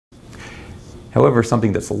However,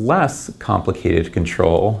 something that's less complicated to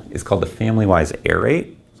control is called the family-wise error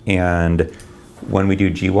rate. And when we do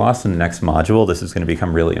GWAS in the next module, this is going to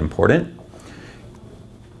become really important.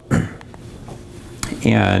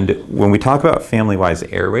 And when we talk about family-wise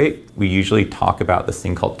error rate, we usually talk about this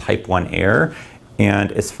thing called type 1 error.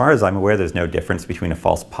 And as far as I'm aware, there's no difference between a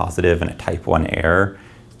false positive and a type 1 error.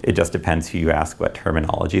 It just depends who you ask what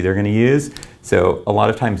terminology they're going to use. So a lot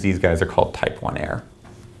of times these guys are called type 1 error.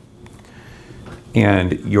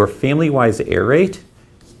 And your family-wise error rate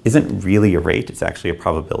isn't really a rate, it's actually a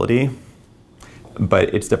probability.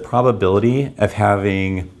 But it's the probability of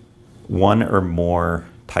having one or more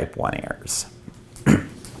type 1 errors.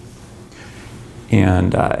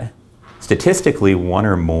 And statistically, one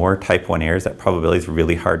or more type 1 errors, that probability is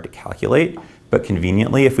really hard to calculate. But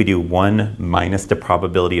conveniently, if we do 1 minus the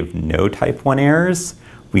probability of no type 1 errors,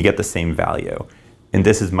 we get the same value. And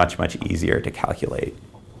this is much, much easier to calculate.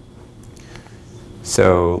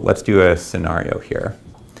 So let's do a scenario here.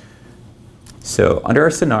 So under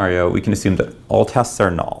our scenario, we can assume that all tests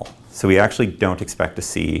are null. So we actually don't expect to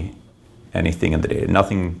see anything in the data.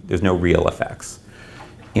 Nothing, there's no real effects.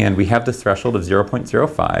 And we have this threshold of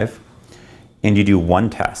 0.05, and you do one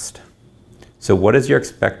test. So what is your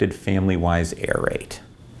expected family-wise error rate?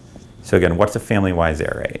 So again, what's a family-wise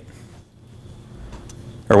error rate?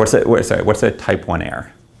 Or what's a type 1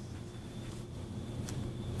 error?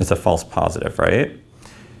 It's a false positive, right?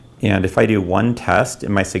 And if I do one test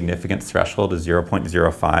and my significance threshold is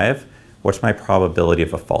 0.05, what's my probability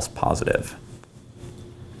of a false positive?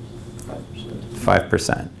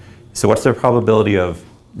 5%. So what's the probability of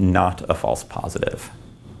not a false positive?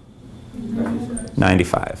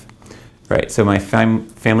 95. Right, so my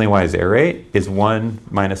family-wise error rate is 1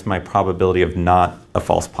 minus my probability of not a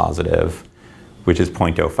false positive, which is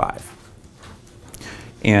 0.05.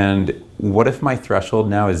 And what if my threshold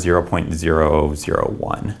now is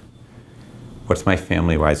 0.001? What's my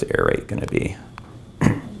family-wise error rate going to be?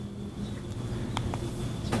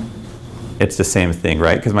 It's the same thing,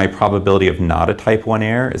 right? Because my probability of not a type 1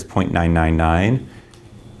 error is 0.999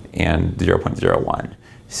 and 0.01.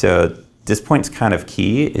 So this point's kind of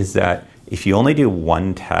key, is that if you only do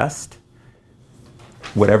one test,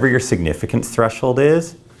 whatever your significance threshold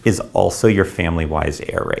is also your family-wise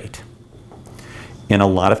error rate. And a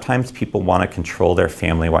lot of times people want to control their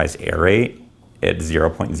family-wise error rate at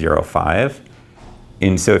 0.05.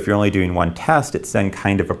 And so if you're only doing one test, it's then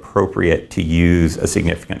kind of appropriate to use a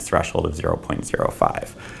significance threshold of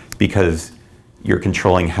 0.05 because you're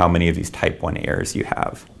controlling how many of these type 1 errors you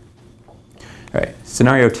have. All right,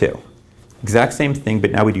 scenario 2. Exact same thing, but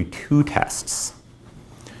now we do 2 tests.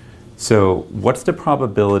 So what's the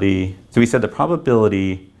probability? So we said the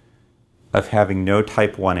probability of having no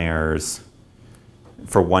type 1 errors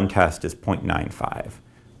for one test is 0.95.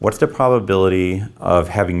 What's the probability of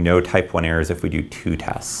having no type 1 errors if we do 2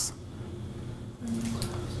 tests?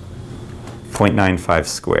 0.95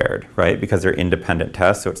 squared, right? Because they're independent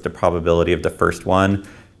tests, so it's the probability of the first one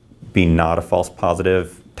being not a false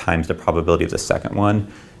positive times the probability of the second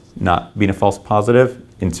one not being a false positive,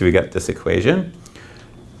 and so we get this equation.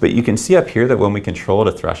 But you can see up here that when we control at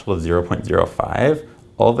a threshold of 0.05,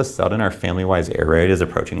 all of a sudden our family-wise error rate is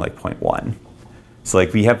approaching like 0.1. So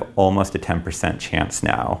like we have almost a 10% chance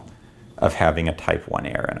now of having a type 1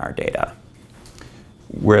 error in our data.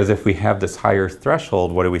 Whereas if we have this higher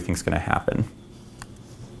threshold, what do we think is going to happen?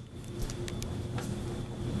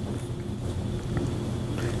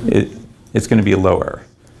 It's going to be lower,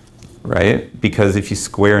 right? Because if you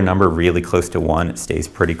square a number really close to 1, it stays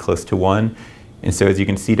pretty close to 1. And so as you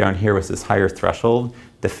can see down here with this higher threshold,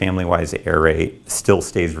 the family-wise error rate still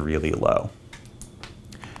stays really low.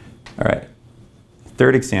 All right,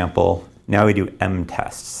 third example, now we do M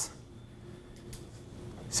tests.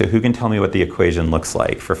 So who can tell me what the equation looks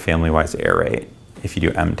like for family-wise error rate if you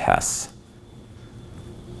do M tests?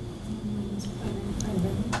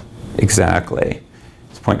 Exactly.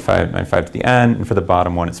 It's 0.595 to the n, and for the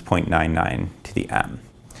bottom one, it's 0.99 to the m.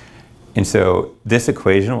 And so this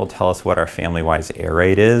equation will tell us what our family-wise error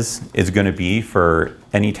rate is going to be for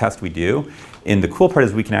any test we do. And the cool part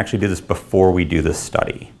is we can actually do this before we do this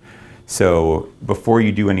study. So before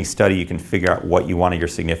you do any study, you can figure out what you want your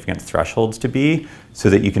significance thresholds to be so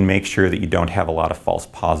that you can make sure that you don't have a lot of false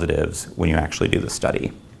positives when you actually do the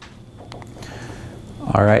study.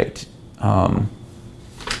 All right.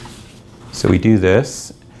 So we do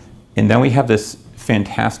this, and then we have this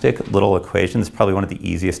fantastic little equation. It's probably one of the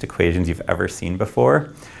easiest equations you've ever seen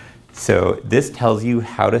before. So this tells you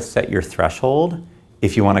how to set your threshold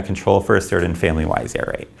if you want to control for a certain family-wise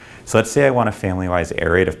error rate. So let's say I want a family-wise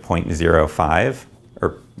error rate of 0.05,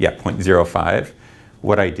 or yeah, 0.05.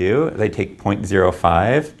 what I do is I take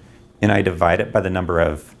 0.05 and I divide it by the number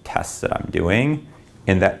of tests that I'm doing,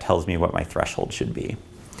 and that tells me what my threshold should be.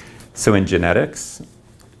 So in genetics,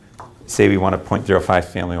 say we want a 0.05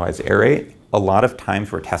 family-wise error rate, a lot of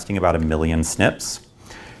times we're testing about 1 million SNPs.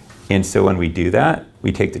 And so when we do that,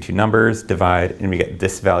 we take the two numbers, divide, and we get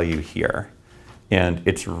this value here. And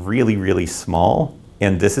it's really, really small.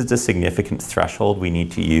 And this is the significance threshold we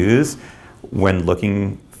need to use when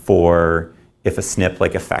looking for if a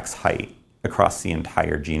SNP affects height across the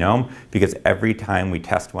entire genome, because every time we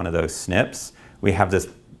test one of those SNPs, we have this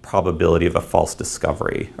probability of a false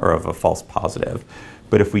discovery or of a false positive.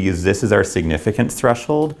 But if we use this as our significance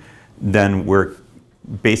threshold, then we're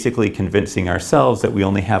basically convincing ourselves that we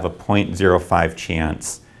only have a 0.05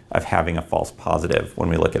 chance of having a false positive when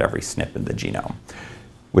we look at every SNP in the genome,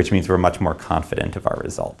 which means we're much more confident of our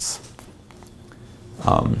results.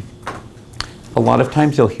 A lot of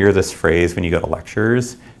times you'll hear this phrase when you go to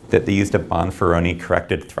lectures that they used a Bonferroni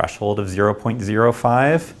corrected threshold of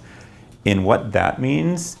 0.05. And what that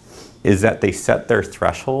means is that they set their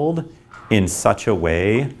threshold in such a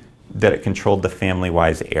way that it controlled the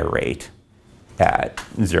family-wise error rate at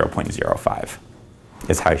 0.05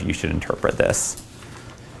 is how you should interpret this.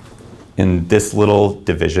 And this little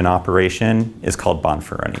division operation is called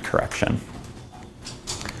Bonferroni correction.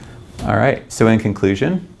 All right, so in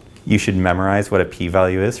conclusion, you should memorize what a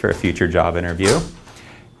p-value is for a future job interview.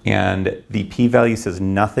 And the p-value says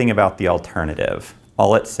nothing about the alternative.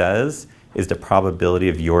 All it says is the probability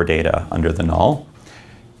of your data under the null.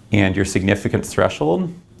 And your significance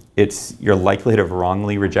threshold, it's your likelihood of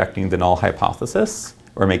wrongly rejecting the null hypothesis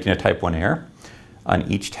or making a type 1 error on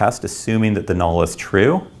each test, assuming that the null is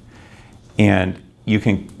true. And you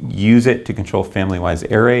can use it to control family-wise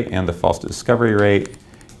error rate and the false discovery rate.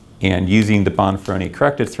 And using the Bonferroni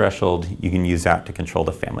corrected threshold, you can use that to control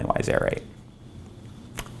the family-wise error rate.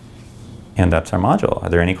 And that's our module. Are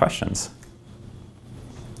there any questions?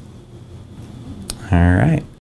 All right.